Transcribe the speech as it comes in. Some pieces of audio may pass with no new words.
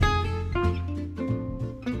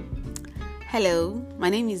Hello, my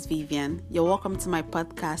name is Vivian. You're welcome to my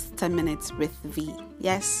podcast, 10 Minutes with V.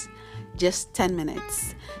 Yes, just 10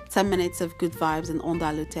 minutes. 10 minutes of good vibes and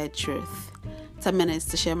undiluted truth. 10 minutes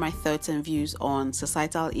to share my thoughts and views on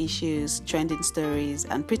societal issues, trending stories,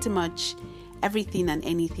 and pretty much everything and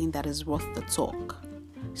anything that is worth the talk.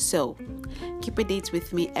 So, keep a date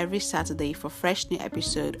with me every Saturday for a fresh new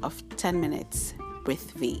episode of 10 Minutes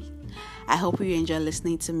with V. I hope you enjoy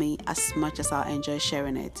listening to me as much as I enjoy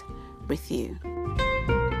sharing it with you.